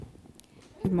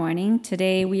Good morning.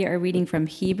 Today we are reading from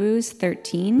Hebrews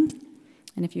 13.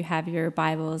 And if you have your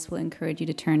Bibles, we'll encourage you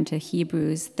to turn to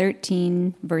Hebrews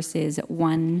 13, verses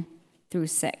 1 through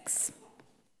 6.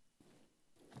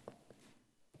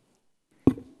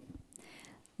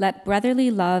 Let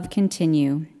brotherly love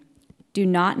continue. Do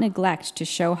not neglect to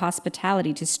show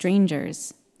hospitality to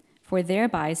strangers, for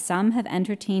thereby some have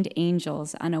entertained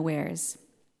angels unawares.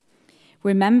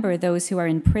 Remember those who are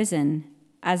in prison,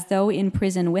 as though in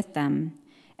prison with them,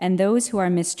 and those who are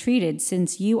mistreated,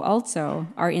 since you also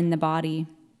are in the body.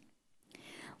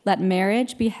 Let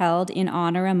marriage be held in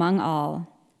honor among all,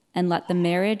 and let the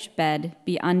marriage bed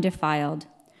be undefiled,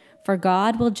 for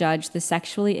God will judge the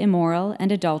sexually immoral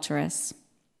and adulterous.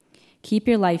 Keep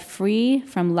your life free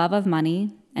from love of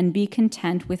money, and be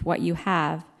content with what you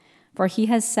have, for he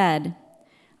has said,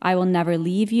 I will never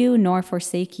leave you nor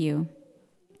forsake you.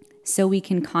 So we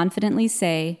can confidently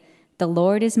say, the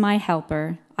Lord is my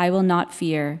helper, I will not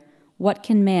fear. What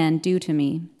can man do to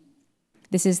me?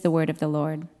 This is the word of the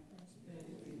Lord.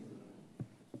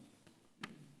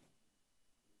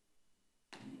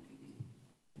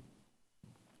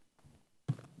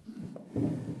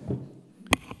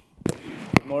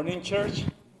 Good morning, church.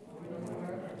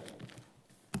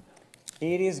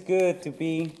 It is good to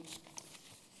be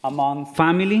among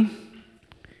family,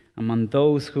 among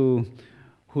those who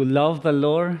love the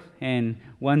Lord and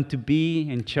want to be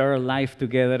and share life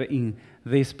together in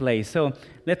this place. So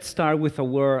let's start with a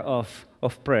word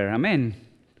of prayer. Amen.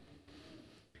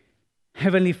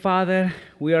 Heavenly Father,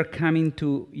 we are coming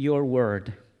to your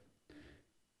word.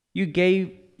 You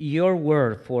gave your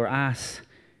word for us,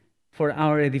 for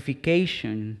our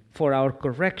edification, for our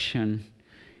correction.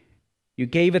 You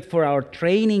gave it for our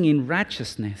training in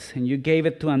righteousness, and you gave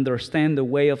it to understand the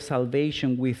way of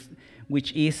salvation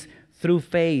which is through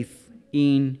faith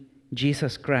in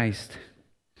Jesus Christ.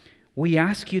 We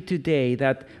ask you today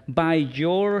that by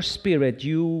your Spirit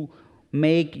you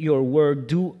make your word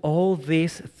do all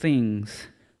these things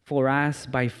for us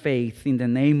by faith. In the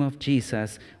name of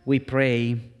Jesus, we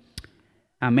pray.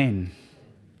 Amen.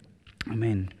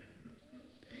 Amen.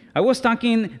 I was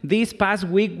talking this past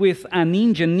week with an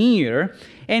engineer,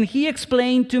 and he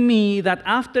explained to me that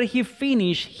after he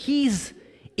finished his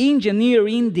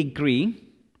engineering degree,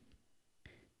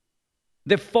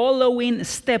 the following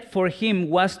step for him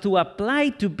was to apply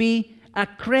to be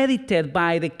accredited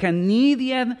by the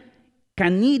Canadian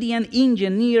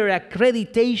Engineer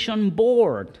Accreditation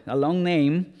Board, a long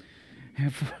name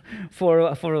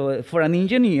for an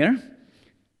engineer.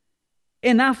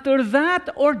 And after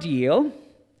that ordeal,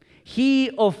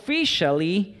 he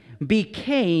officially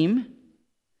became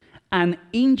an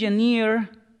engineer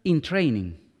in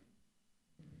training.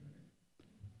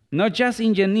 Not just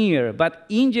engineer, but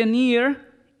engineer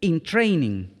in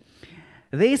training.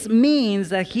 This means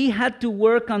that he had to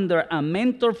work under a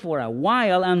mentor for a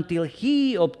while until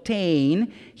he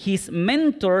obtained his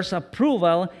mentor's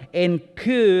approval and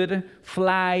could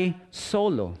fly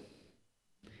solo.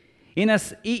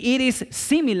 It is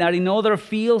similar in other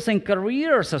fields and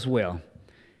careers as well.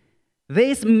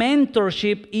 This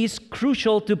mentorship is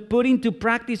crucial to put into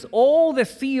practice all the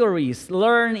theories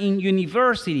learned in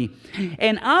university.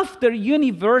 And after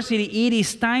university, it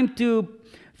is time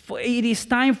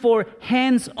for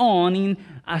hands-on in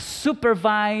a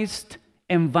supervised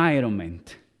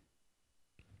environment.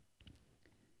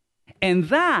 And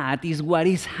that is what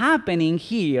is happening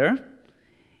here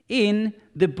in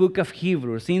the book of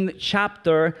Hebrews, in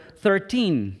chapter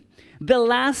 13. The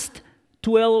last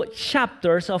 12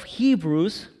 chapters of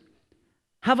Hebrews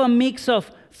have a mix of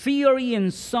theory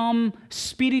and some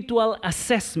spiritual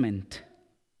assessment.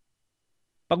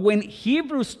 But when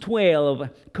Hebrews 12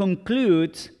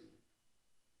 concludes,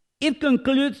 it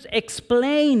concludes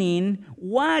explaining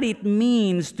what it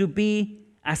means to be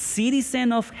a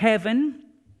citizen of heaven,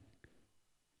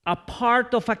 a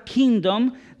part of a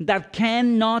kingdom that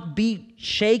cannot be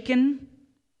shaken.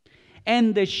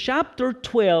 And the chapter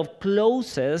 12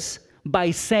 closes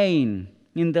by saying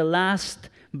in the last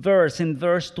verse, in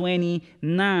verse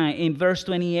 29, in verse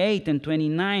 28 and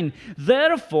 29,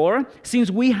 therefore,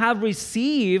 since we have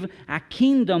received a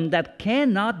kingdom that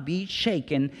cannot be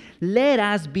shaken, let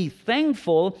us be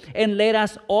thankful and let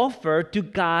us offer to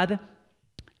God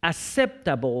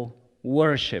acceptable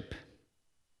worship.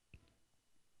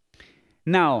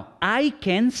 Now, I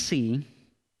can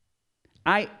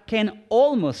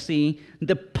almost see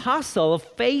the puzzled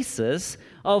faces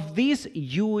of these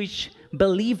Jewish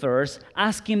believers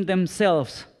asking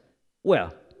themselves,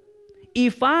 well,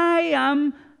 if I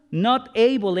am not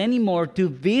able anymore to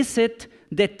visit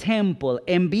the temple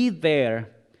and be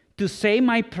there to say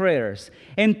my prayers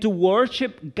and to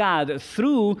worship God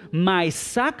through my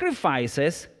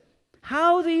sacrifices,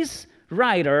 how this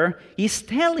writer is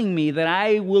telling me that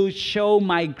I will show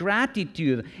my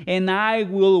gratitude and I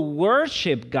will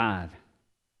worship God.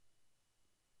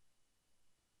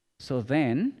 So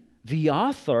then, the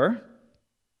author,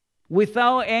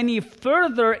 without any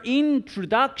further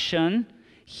introduction,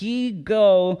 he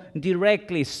go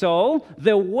directly. So,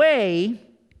 the way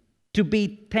to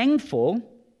be thankful,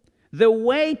 the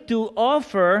way to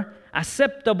offer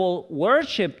acceptable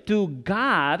worship to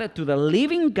God, to the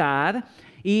living God,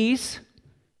 is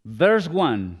verse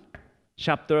 1,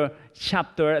 chapter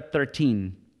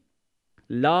 13.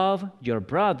 Love your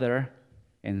brother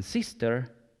and sister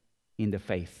in the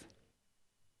faith.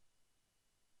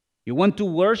 You want to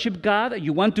worship God?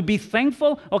 You want to be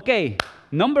thankful? Okay,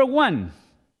 number 1,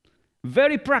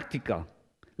 very practical.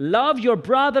 Love your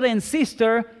brother and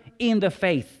sister in the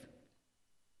faith.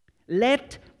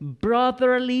 Let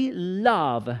brotherly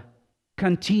love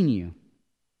continue.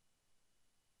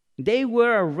 They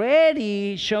were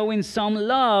already showing some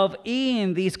love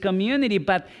in this community,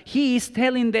 but he is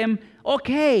telling them,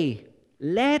 okay,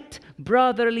 let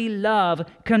brotherly love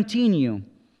continue.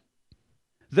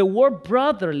 The word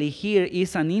brotherly here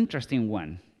is an interesting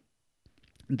one.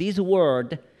 This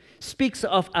word speaks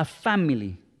of a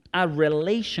family, a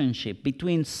relationship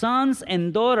between sons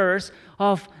and daughters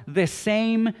of the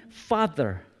same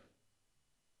father.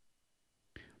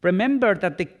 Remember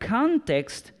that the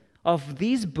context of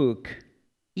this book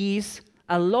is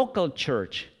a local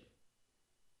church.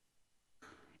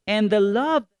 And the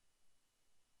love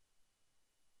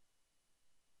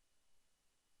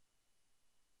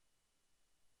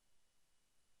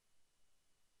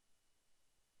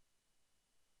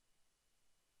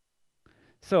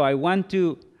So I want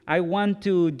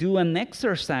to do an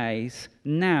exercise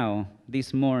now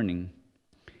this morning.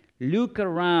 Look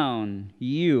around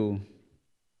you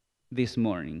this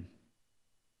morning.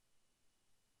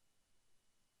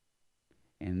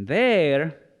 And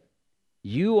there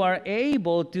you are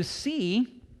able to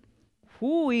see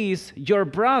who is your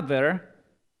brother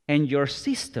and your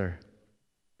sister.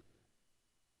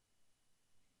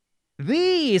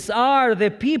 These are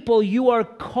the people you are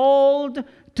called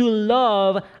to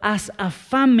love as a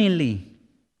family.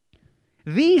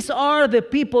 These are the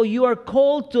people you are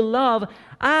called to love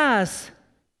as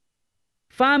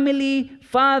family,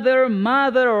 father,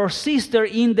 mother, or sister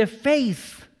in the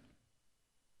faith.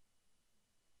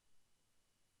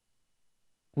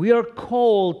 We are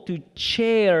called to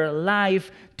share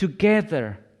life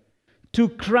together, to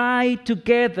cry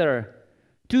together,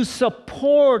 to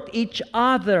support each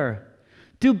other,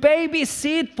 to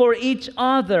babysit for each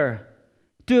other,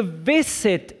 to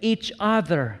visit each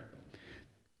other,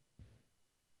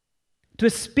 to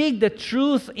speak the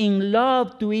truth in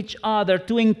love to each other,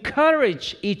 to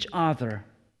encourage each other,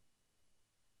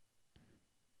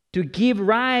 to give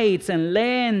rides and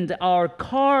lend our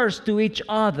cars to each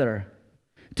other,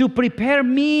 to prepare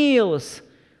meals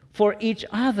for each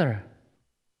other.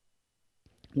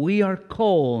 We are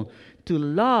called to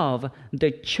love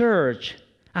the church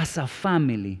as a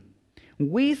family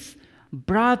with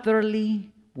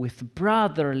brotherly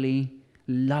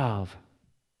love.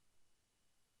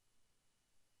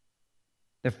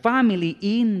 The family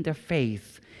in the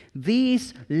faith.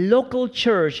 This local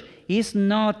church is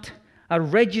not a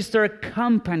registered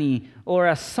company or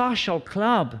a social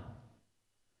club.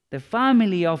 The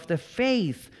family of the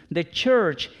faith, the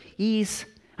church, is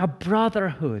a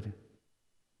brotherhood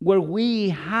where we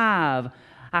have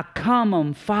a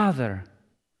common Father,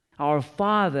 our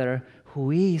Father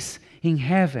who is in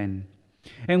heaven.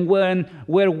 And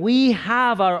where we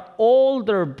have our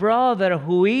older brother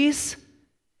who is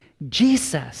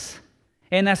Jesus.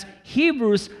 And as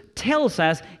Hebrews tells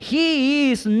us,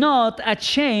 he is not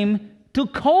ashamed to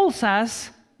call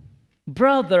us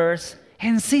brothers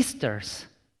and sisters.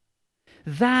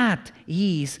 That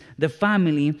is the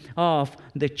family of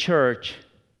the church.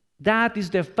 That is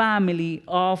the family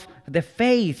of the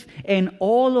faith. And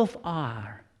all of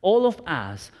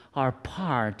us are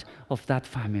part of that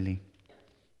family.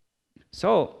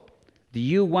 So, do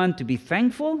you want to be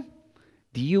thankful?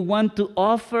 Do you want to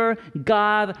offer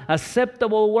God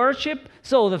acceptable worship?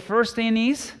 So the first thing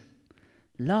is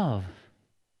love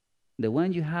the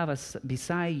one you have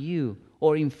beside you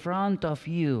or in front of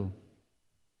you.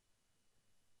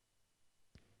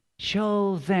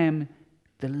 Show them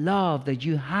the love that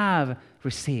you have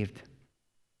received.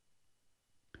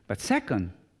 But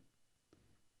second,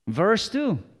 verse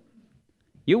 2,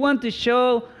 you want to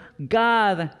show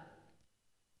God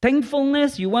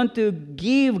thankfulness, you want to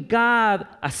give God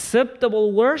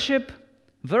acceptable worship.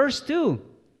 Verse 2,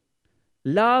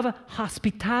 Love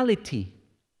hospitality.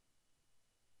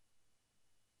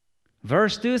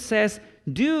 Verse 2 says,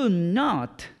 do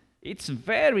not. It's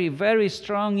very, very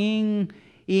strong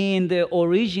in the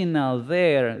original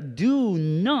there. Do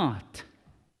not.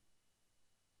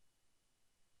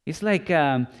 It's like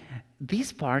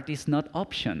this part is not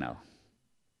optional.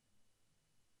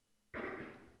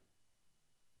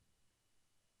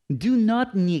 Do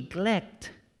not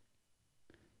neglect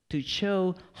to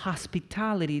show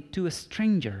hospitality to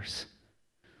strangers,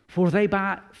 for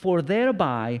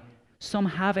thereby some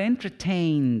have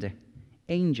entertained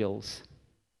angels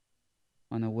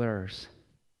unawares.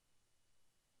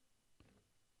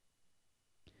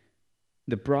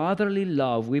 The brotherly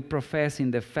love we profess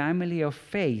in the family of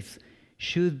faith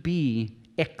should be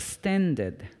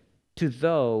extended to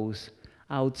those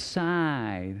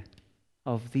outside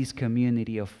of this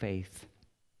community of faith.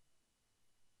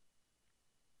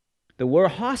 The word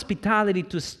hospitality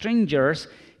to strangers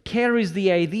carries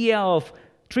the idea of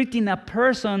treating a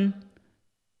person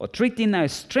or treating a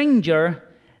stranger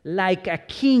like a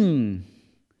king,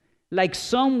 like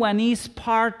someone is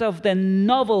part of the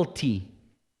novelty,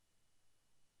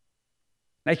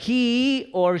 like he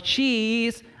or she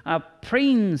is a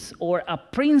prince or a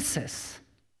princess.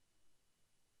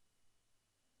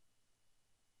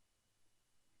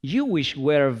 Jewish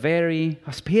were very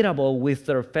hospitable with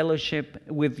their fellowship,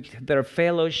 with their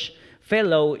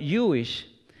fellow Jewish,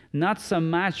 not so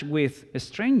much with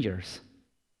strangers.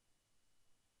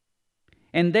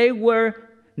 And they were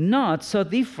not so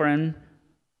different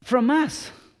from us,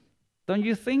 don't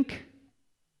you think?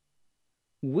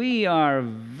 We are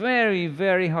very,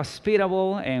 very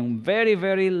hospitable and very,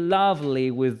 very lovely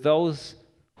with those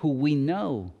who we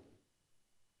know,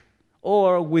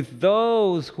 or with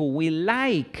those who we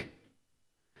like,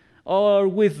 or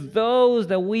with those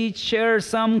that we share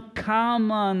some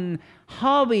common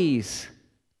hobbies.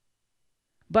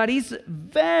 But it's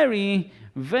very,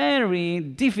 very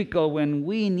difficult when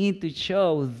we need to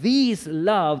show this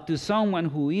love to someone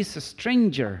who is a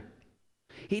stranger.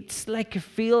 It's like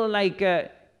feel like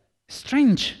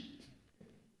strange.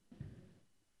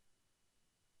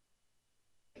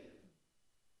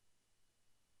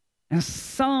 And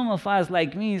some of us,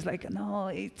 like me, is like, no,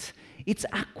 it's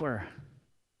awkward.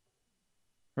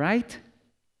 Right?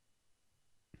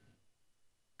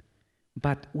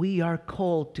 But we are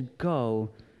called to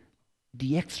go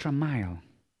the extra mile,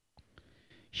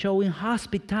 showing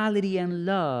hospitality and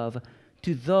love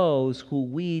to those who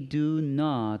we do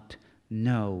not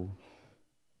know.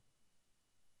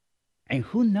 And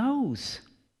who knows?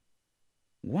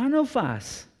 One of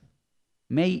us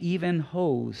may even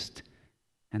host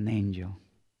an angel.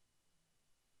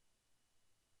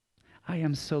 I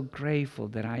am so grateful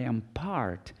that I am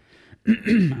part.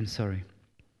 I'm sorry.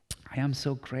 I am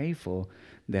so grateful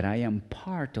that I am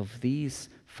part of this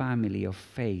family of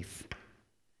faith,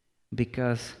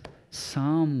 because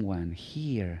someone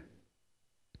here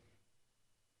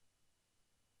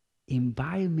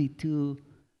invited me to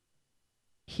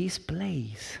his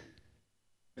place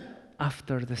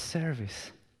after the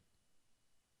service.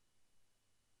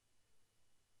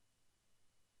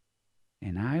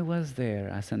 And I was there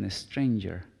as a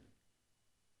stranger.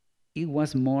 It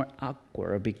was more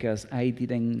awkward because I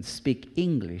didn't speak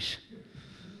English.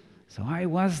 So I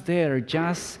was there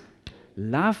just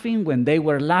laughing when they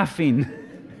were laughing.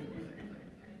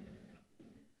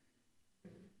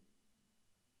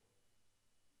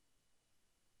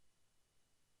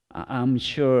 I'm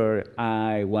sure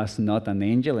I was not an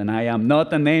angel, and I am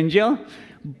not an angel,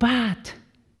 but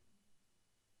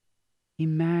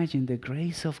imagine the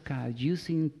grace of God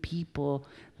using people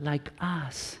like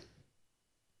us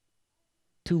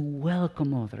to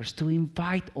welcome others, to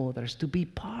invite others, to be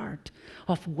part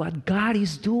of what God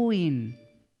is doing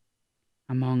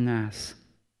among us.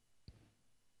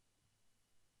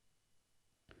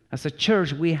 As a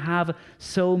church, we have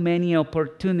so many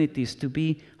opportunities to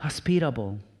be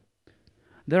hospitable.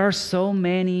 There are so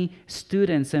many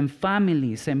students and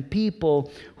families and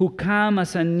people who come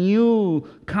as a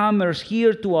newcomers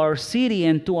here to our city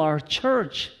and to our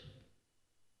church.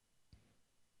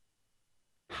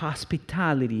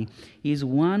 Hospitality is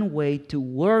one way to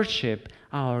worship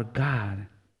our God.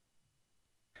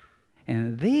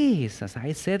 And this, as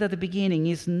I said at the beginning,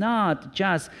 is not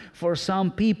just for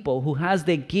some people who has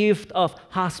the gift of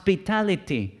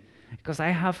hospitality. Because I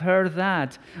have heard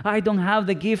that. I don't have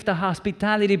the gift of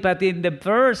hospitality, but in the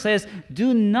verse says,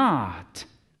 do not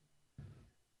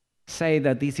say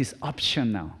that this is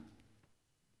optional.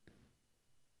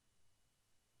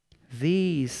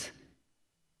 This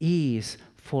is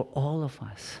for all of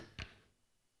us.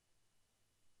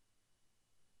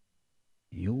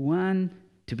 You want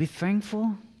to be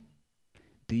thankful?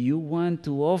 Do you want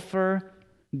to offer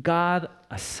God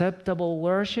acceptable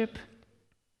worship?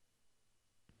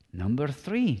 Number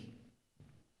 3,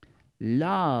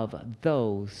 love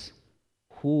those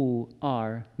who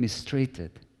are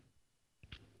mistreated.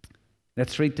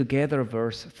 Let's read together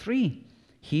verse 3.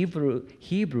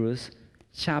 Hebrews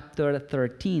chapter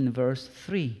 13, verse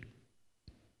 3.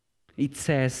 It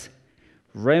says,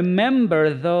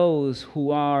 remember those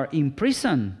who are in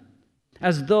prison,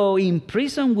 as though in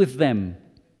prison with them,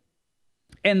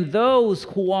 and those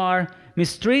who are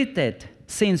mistreated,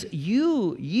 since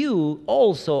you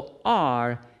also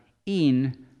are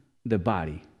in the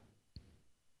body.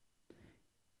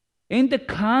 In the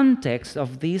context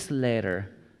of this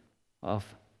letter of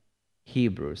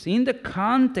Hebrews, in the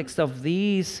context of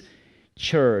this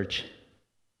church,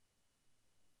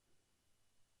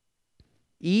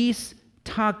 is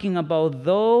talking about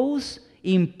those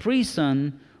in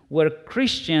prison where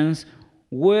Christians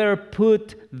were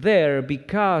put there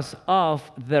because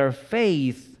of their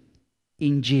faith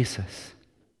in Jesus.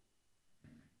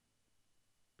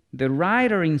 The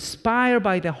writer, inspired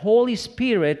by the Holy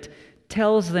Spirit,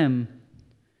 tells them,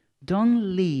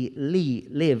 don't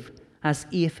live as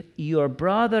if your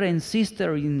brother and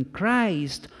sister in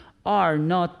Christ are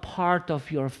not part of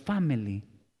your family.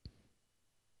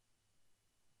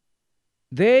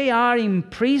 They are in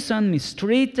prison,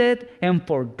 mistreated, and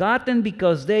forgotten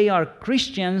because they are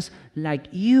Christians like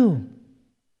you.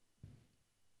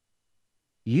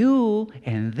 You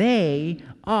and they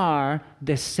are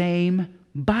the same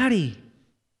body.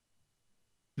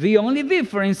 The only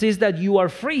difference is that you are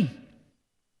free,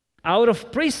 out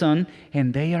of prison,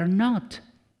 and they are not.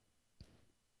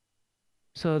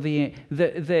 So the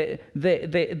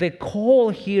call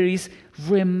here is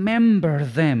remember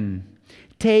them.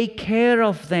 Take care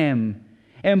of them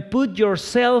and put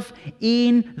yourself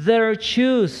in their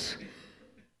shoes.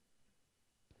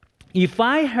 If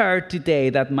I heard today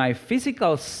that my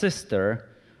physical sister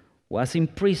was in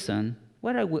prison,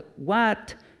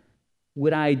 what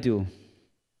would I do?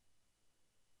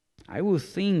 I would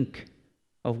think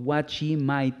of what she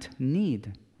might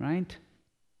need, right?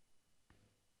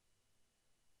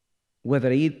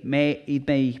 Whether it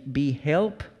may be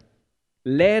help,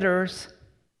 letters,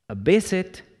 a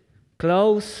visit,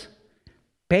 clothes,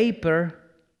 paper,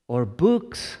 or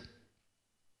books,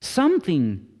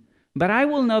 something. But I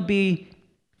will not be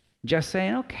just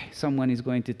saying, okay, someone is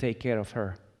going to take care of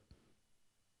her.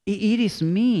 It is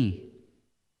me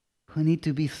who need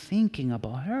to be thinking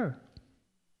about her.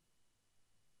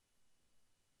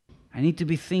 I need to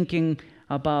be thinking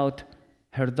about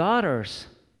her daughters,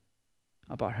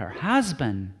 about her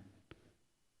husband.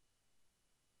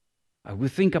 I will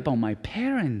think about my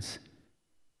parents.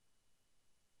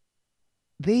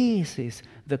 This is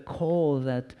the call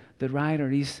that the writer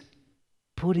is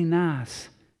putting us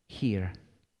here.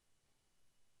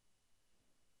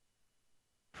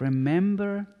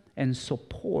 Remember and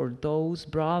support those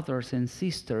brothers and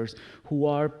sisters who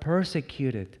are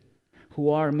persecuted,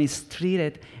 who are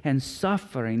mistreated and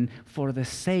suffering for the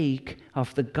sake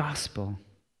of the gospel.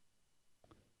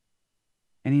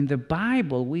 And in the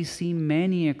Bible, we see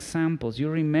many examples. You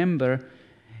remember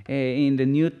in the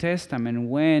New Testament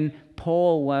when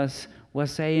Paul was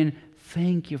saying,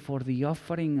 thank you for the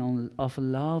offering of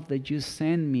love that you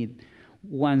sent me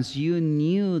once you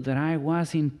knew that I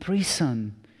was in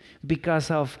prison because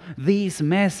of this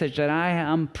message that I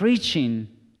am preaching.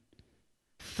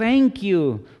 Thank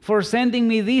you for sending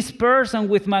me this person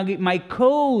with my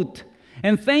coat.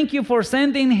 And thank you for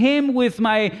sending him with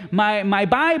my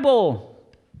Bible.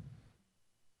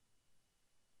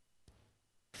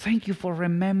 Thank you for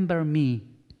remembering me.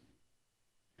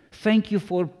 Thank you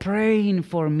for praying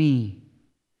for me.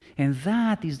 And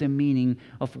that is the meaning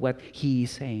of what he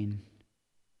is saying.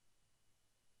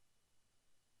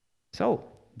 So,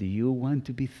 do you want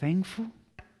to be thankful?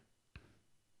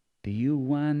 Do you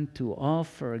want to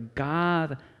offer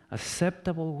God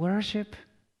acceptable worship?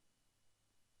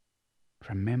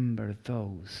 Remember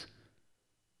those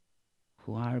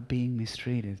who are being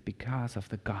mistreated because of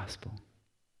the gospel.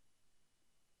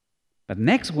 But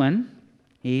next one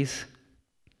is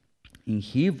in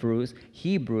Hebrews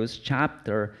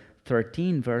chapter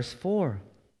 13, verse 4.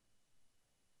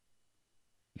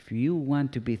 If you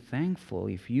want to be thankful,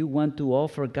 if you want to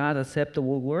offer God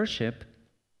acceptable worship,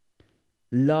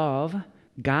 love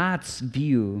God's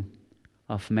view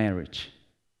of marriage.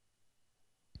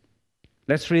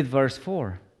 Let's read verse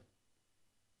 4.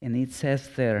 And it says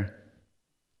there,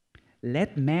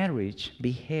 let marriage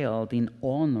be held in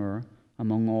honor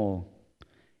among all,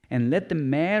 and let the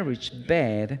marriage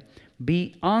bed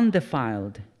be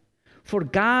undefiled, For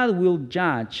God will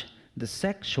judge the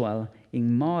sexual,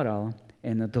 immoral,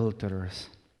 and adulterers.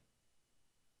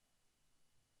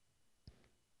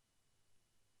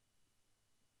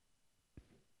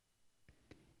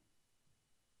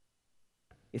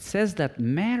 It says that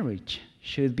marriage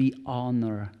should be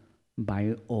honored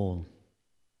by all.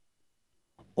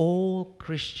 All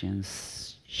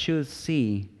Christians should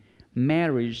see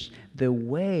marriage the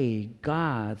way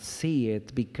God sees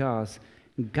it, because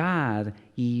God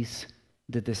is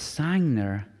the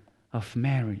designer of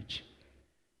marriage.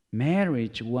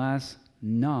 Marriage was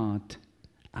not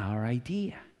our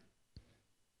idea.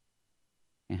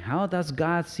 And how does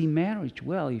God see marriage?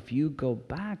 Well, if you go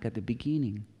back at the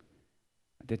beginning,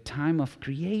 at the time of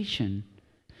creation,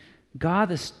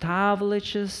 God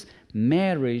establishes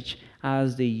marriage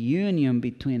as the union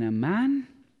between a man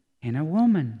and a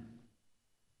woman.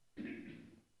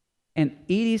 And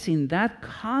it is in that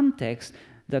context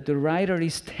that the writer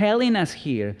is telling us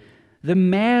here, the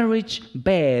marriage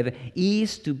bed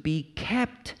is to be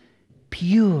kept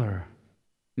pure,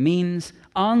 means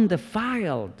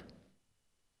undefiled.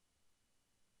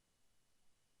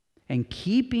 And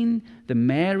keeping the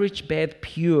marriage bed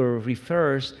pure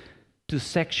refers to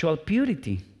sexual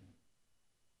purity.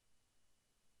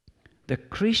 The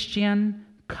Christian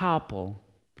couple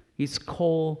is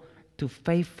called to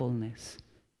faithfulness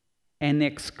and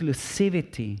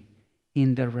exclusivity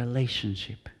in the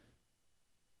relationship.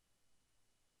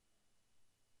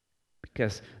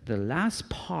 Because the last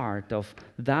part of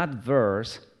that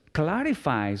verse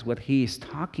clarifies what he is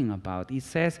talking about. He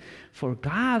says, for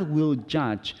God will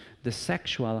judge the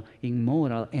sexual,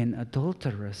 immoral, and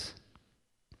adulterous.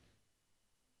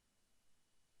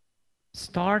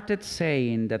 Started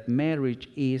saying that marriage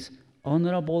is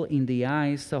honorable in the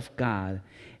eyes of God,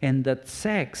 and that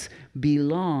sex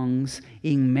belongs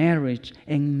in marriage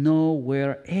and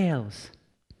nowhere else.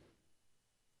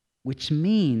 Which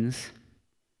means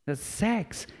that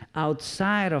sex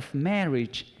outside of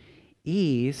marriage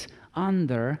is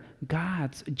under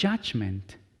God's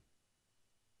judgment.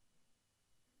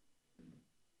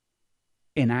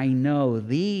 And I know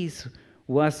this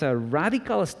was a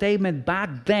radical statement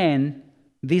back then.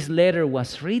 This letter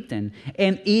was written,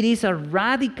 and it is a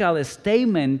radical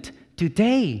statement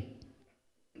today.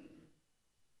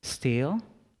 Still,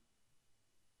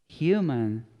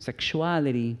 human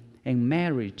sexuality and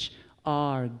marriage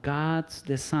are God's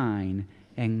design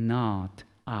and not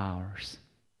ours.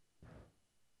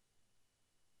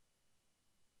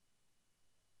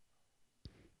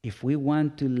 If we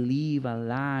want to live a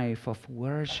life of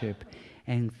worship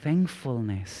and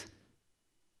thankfulness,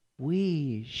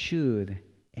 we should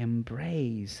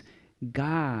embrace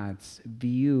God's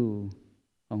view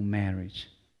on marriage.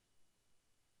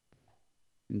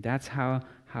 And that's how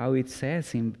it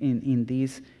says in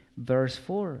this verse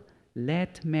 4,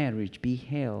 let marriage be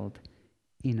held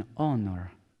in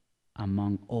honor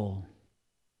among all.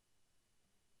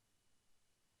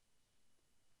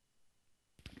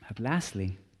 But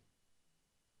lastly,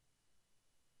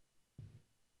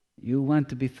 you want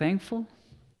to be thankful?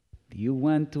 Do you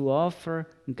want to offer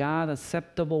God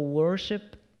acceptable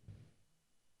worship?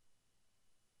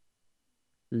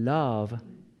 Love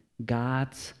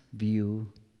God's view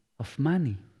of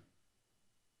money.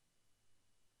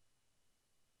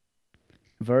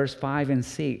 Verse 5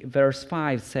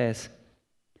 says,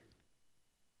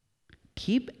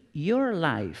 keep your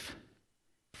life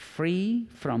free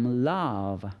from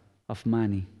love of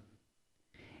money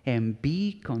and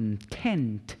be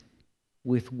content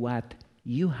with what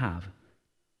you have.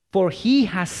 For he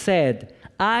has said,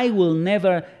 I will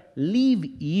never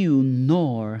leave you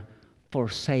nor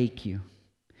forsake you.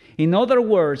 In other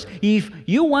words, if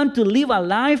you want to live a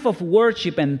life of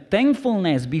worship and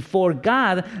thankfulness before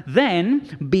God,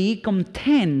 then be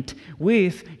content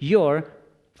with your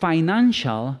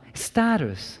financial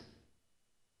status.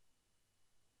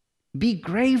 Be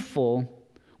grateful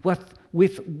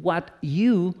with what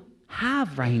you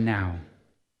have right now.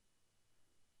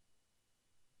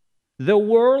 The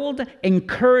world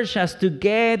encourages us to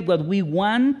get what we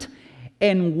want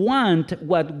and want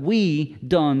what we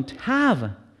don't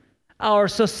have. Our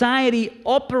society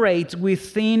operates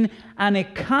within an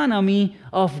economy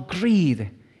of greed.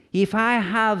 If I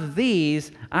have this,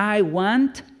 I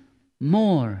want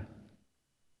more.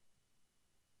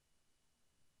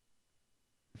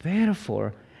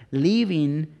 Therefore,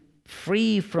 living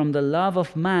free from the love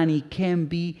of money can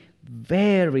be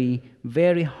very,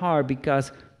 very hard,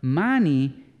 because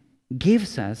money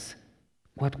gives us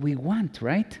what we want,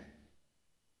 right?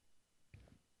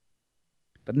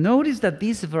 But notice that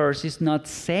this verse is not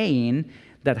saying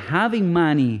that having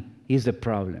money is the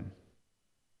problem.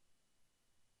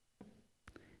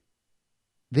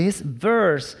 This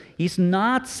verse is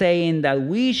not saying that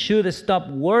we should stop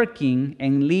working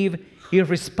and live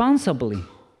irresponsibly.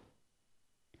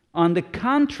 On the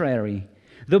contrary,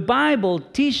 the Bible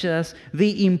teaches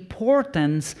the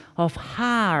importance of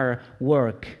hard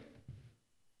work.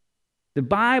 The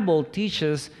Bible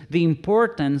teaches the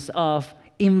importance of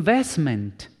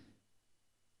investment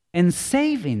and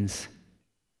savings.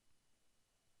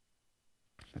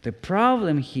 But the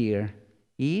problem here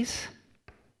is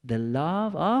the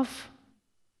love of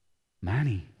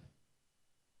money.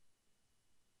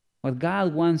 What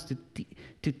God wants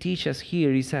to teach us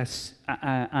here is a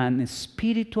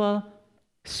spiritual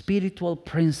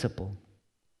principle.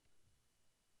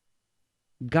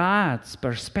 God's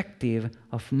perspective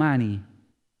of money.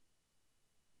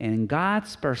 And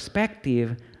God's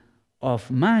perspective of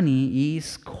money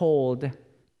is called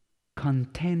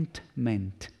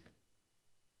contentment.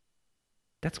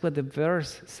 That's what the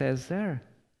verse says there.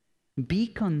 Be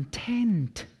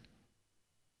content.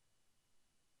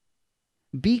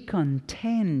 Be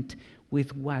content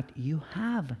with what you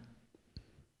have.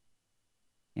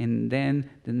 And then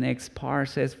the next part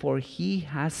says, for he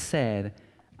has said,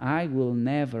 I will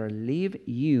never leave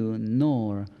you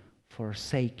nor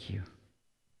forsake you.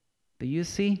 Do you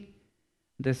see?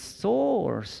 The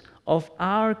source of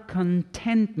our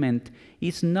contentment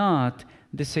is not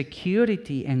the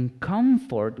security and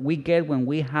comfort we get when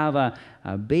we have a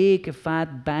big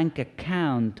fat bank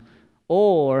account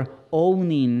or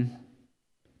owning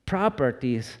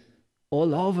properties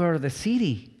all over the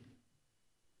city.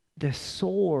 The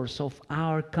source of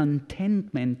our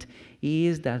contentment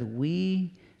is that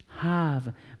we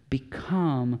have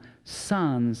become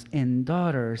sons and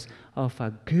daughters of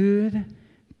a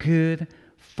good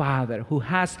Father who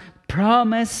has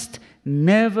promised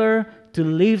never to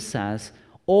leave us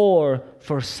or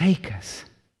forsake us.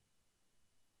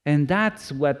 And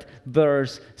that's what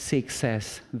verse 6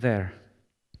 says there.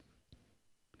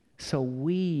 So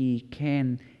we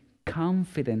can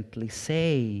confidently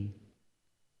say,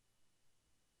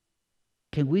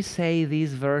 can we say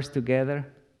this verse together?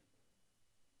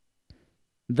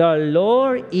 The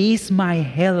Lord is my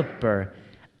helper.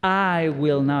 I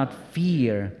will not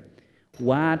fear.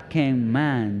 What can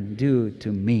man do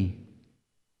to me?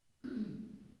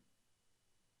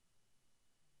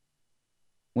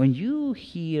 When you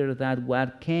hear that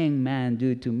what can man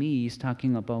do to me is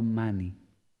talking about money.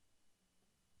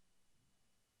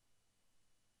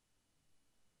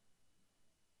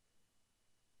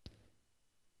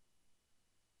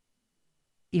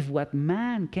 If what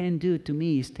man can do to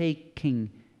me is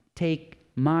take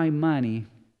my money,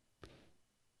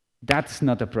 that's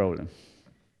not a problem.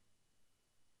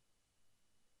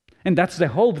 And that's the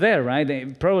hope there,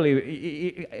 right?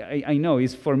 Probably, I know,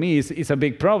 for me, it's a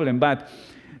big problem, but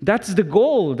that's the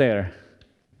goal there.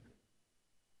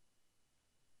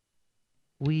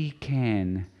 We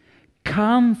can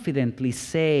confidently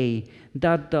say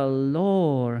that the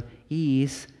Lord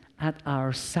is at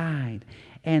our side.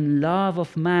 And love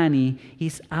of money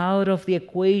is out of the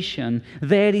equation.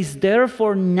 There is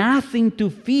therefore nothing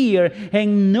to fear,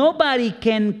 and nobody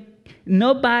can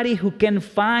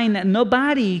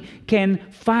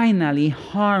finally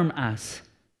harm us.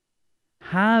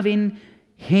 Having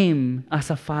Him as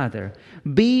a Father,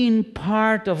 being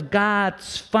part of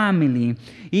God's family,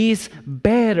 is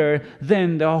better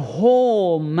than the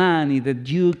whole money that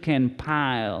you can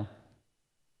pile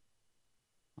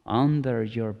under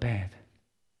your bed.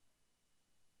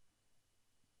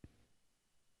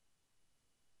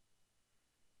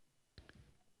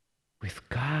 With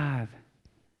God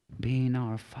being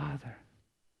our Father,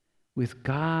 with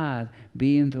God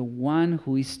being the one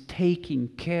who is taking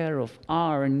care of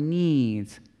our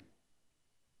needs,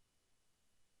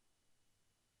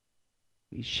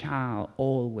 we shall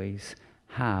always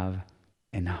have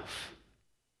enough.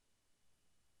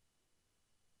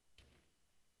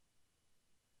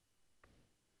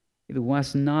 It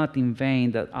was not in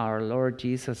vain that our Lord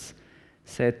Jesus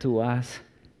said to us,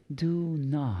 do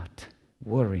not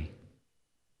worry.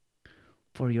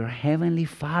 For your heavenly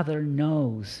Father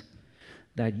knows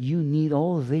that you need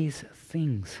all these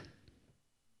things.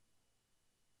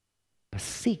 But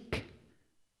seek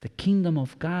the kingdom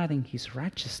of God and His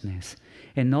righteousness,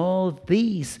 and all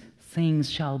these things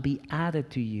shall be added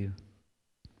to you.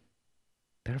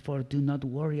 Therefore, do not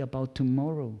worry about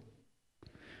tomorrow,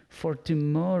 for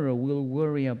tomorrow will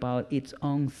worry about its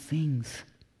own things.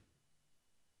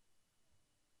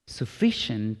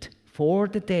 Sufficient for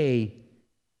the day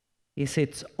is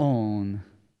its own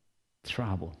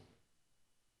trouble.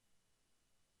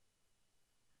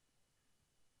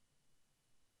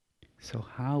 So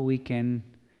how we can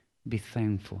be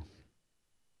thankful?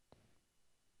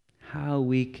 how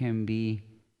we can be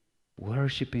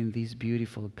worshiping this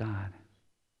beautiful God.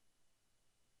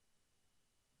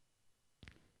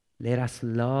 Let us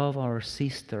love our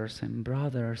sisters and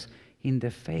brothers in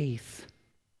the faith.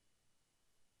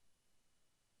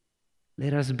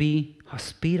 Let us be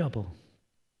hospitable.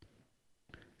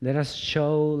 Let us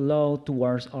show love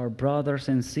towards our brothers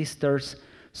and sisters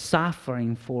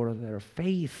suffering for their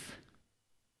faith.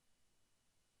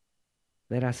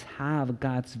 Let us have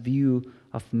God's view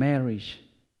of marriage.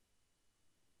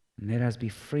 And let us be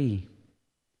free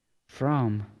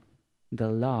from the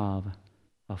love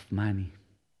of money.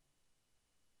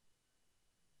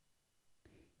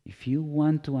 If you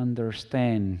want to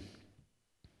understand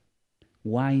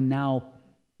why now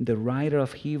the writer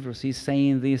of Hebrews is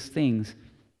saying these things,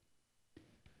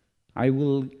 I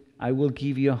will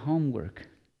give you a homework.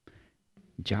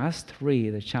 Just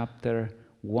read chapter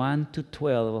 1 to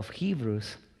 12 of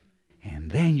Hebrews, and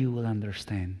then you will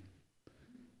understand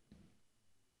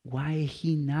why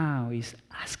he now is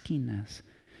asking us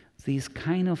these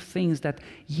kind of things that,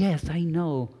 yes, I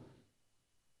know,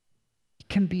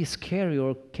 can be scary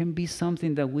or can be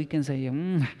something that we can say,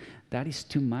 that is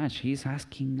too much. He's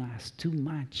asking us too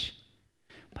much.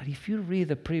 But if you read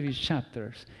the previous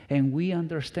chapters and we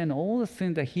understand all the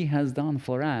things that he has done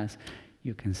for us,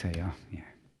 you can say, oh, yeah.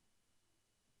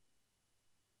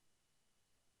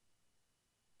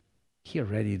 He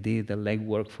already did the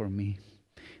legwork for me.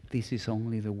 This is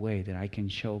only the way that I can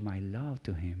show my love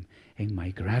to him and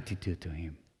my gratitude to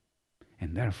him.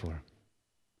 And therefore,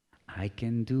 I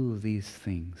can do these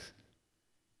things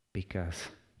because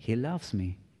he loves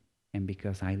me and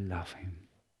because I love him.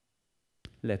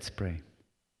 Let's pray.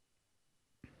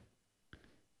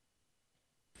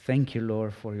 Thank you,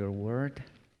 Lord, for your word.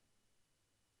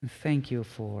 And thank you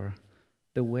for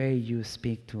the way you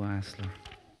speak to us, Lord.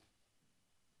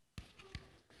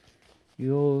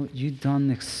 You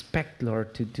don't expect,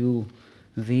 Lord, to do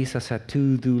this as a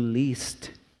to-do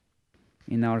list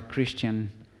in our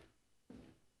Christian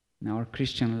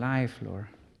life, Lord.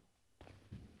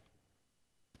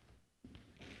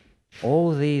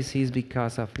 All this is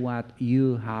because of what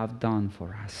you have done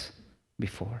for us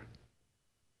before.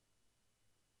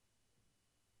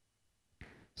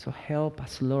 So help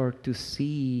us, Lord, to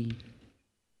see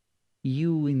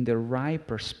you in the right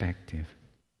perspective.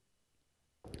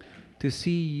 To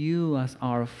see you as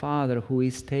our Father who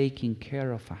is taking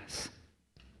care of us.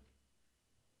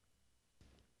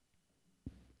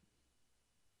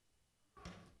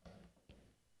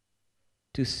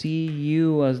 To see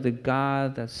you as the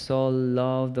God that so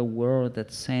loved the world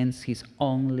that sends his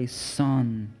only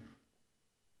Son,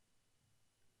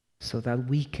 so that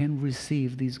we can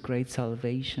receive this great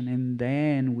salvation, and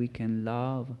then we can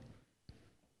love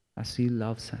as he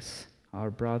loves us, our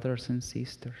brothers and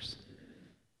sisters.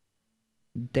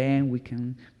 Then we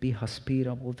can be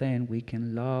hospitable, then we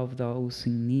can love those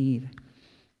in need.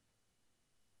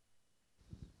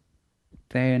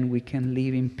 Then we can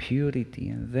live in purity,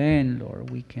 and then, Lord,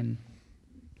 we can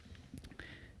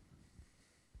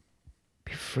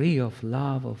be free of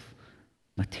love of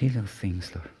material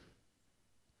things, Lord.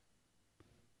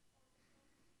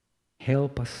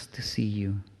 Help us to see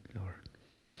you, Lord,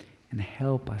 and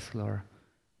help us, Lord,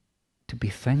 to be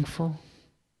thankful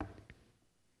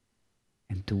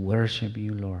and to worship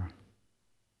you, Lord.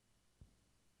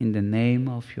 In the name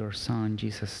of your Son,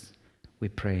 Jesus, we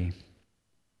pray.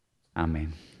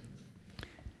 Amen.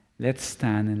 Let's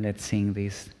stand and let's sing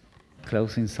this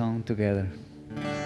closing song together.